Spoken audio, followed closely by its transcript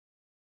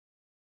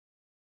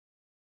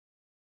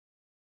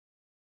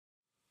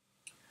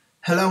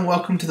Hello and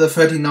welcome to the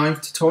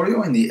 39th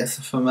tutorial in the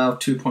SFML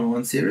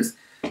 2.1 series.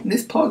 In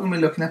this part we're going to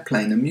be looking at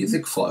playing a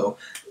music file.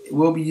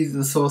 We'll be using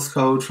the source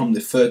code from the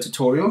third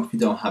tutorial. If you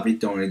don't have it,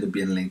 don't worry, there'll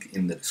be a link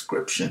in the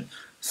description.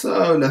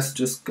 So let's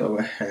just go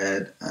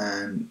ahead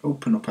and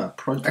open up our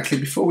project.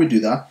 Actually, before we do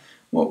that,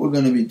 what we're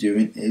going to be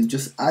doing is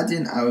just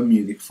adding our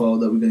music file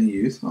that we're going to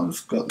use. I've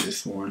just got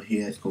this one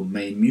here, it's called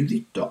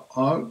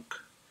mainmusic.org.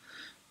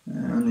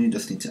 And you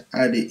just need to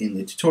add it in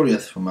the tutorial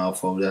SFML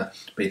folder,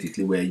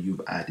 basically where you've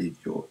added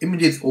your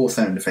images or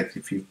sound effects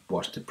if you've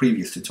watched the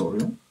previous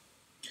tutorial.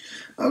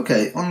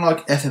 Okay,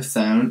 unlike SF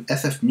Sound,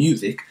 SF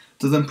Music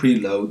doesn't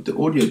preload the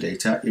audio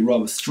data, it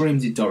rather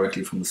streams it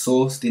directly from the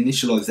source. The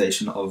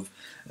initialization of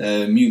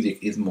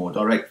music is more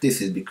direct.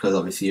 This is because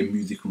obviously a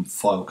music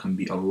file can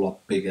be a lot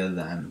bigger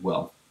than,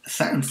 well, a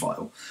sound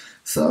file.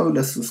 So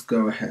let's just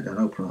go ahead and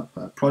open up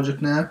our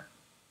project now.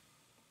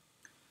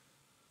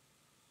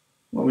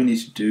 What we need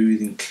to do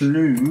is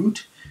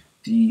include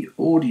the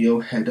audio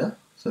header,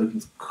 so we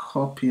can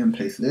copy and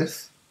paste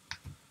this.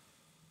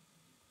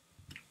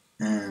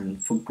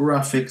 And for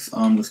graphics,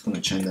 I'm just going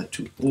to change that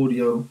to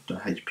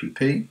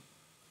audio.hpp.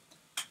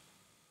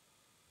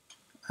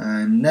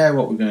 And now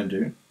what we're going to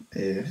do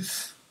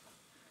is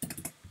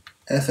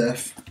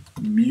SF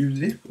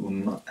music, or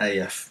not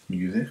AF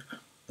music,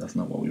 that's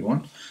not what we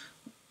want.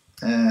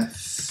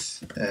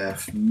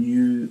 SF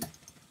music.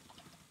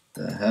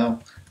 The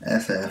hell,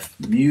 SF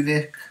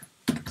music,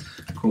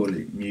 call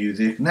it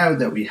music. Now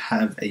that we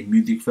have a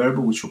music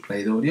variable which will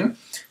play the audio,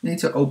 we need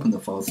to open the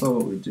file. So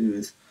what we do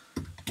is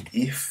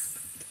if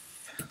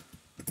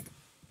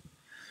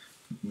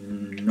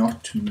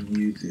not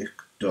music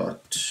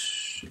dot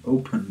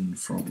open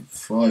from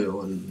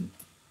file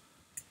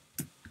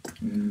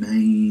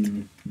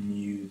main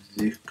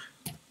music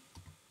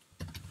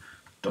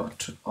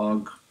dot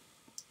org.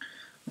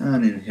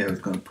 And in here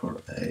it's going to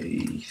put a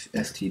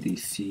std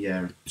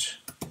out.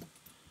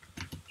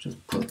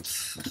 Just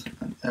puts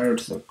an error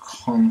to the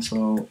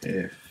console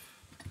if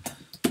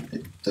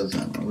it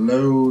doesn't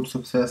load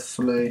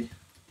successfully.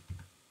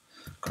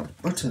 Got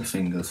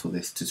butterfingers for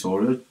this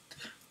tutorial,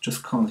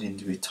 just can't seem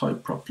to be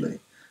typed properly.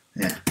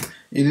 Yeah,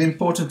 it is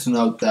important to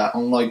note that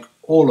unlike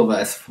all of our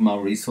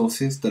SFML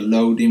resources, the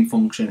loading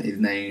function is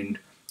named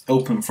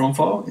open from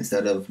file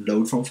instead of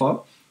load from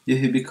file.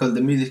 This is because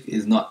the music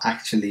is not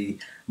actually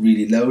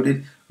really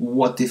loaded.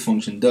 What this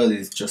function does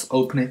is just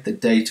open it. The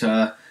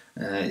data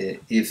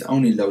is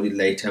only loaded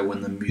later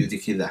when the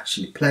music is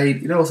actually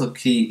played. It also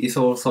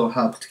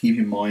helps to keep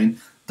in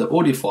mind the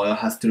audio file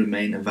has to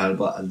remain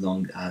available as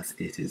long as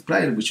it is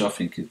played, which I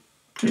think is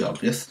pretty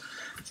obvious.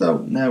 So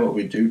now what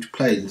we do to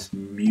play this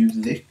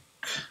music.play.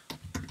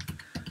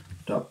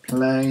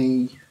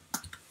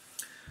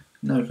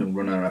 Now we can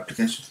run our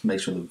application to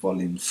make sure the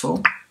volume's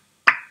full.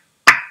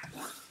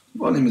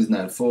 Volume is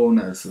now full.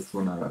 Now let's just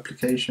run our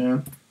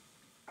application.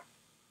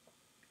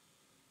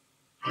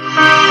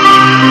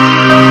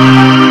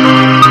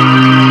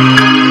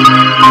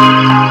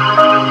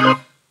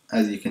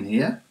 As you can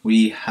hear,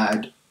 we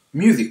had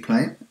music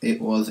playing. It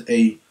was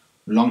a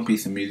long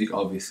piece of music.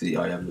 Obviously,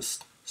 I have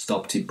just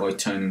stopped it by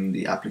turning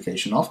the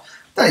application off.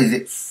 That is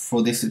it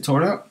for this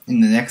tutorial.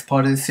 In the next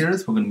part of this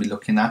series, we're going to be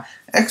looking at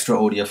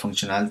extra audio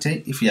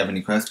functionality. If you have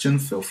any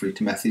questions, feel free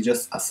to message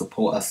us at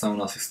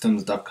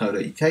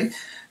support@sonarsystems.co.uk.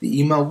 The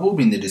email will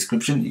be in the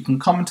description. You can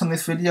comment on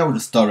this video or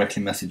just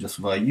directly message us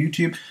via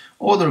YouTube,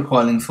 or the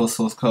required links for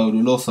source code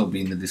will also be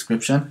in the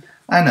description.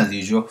 And as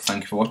usual,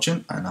 thank you for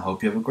watching, and I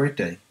hope you have a great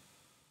day.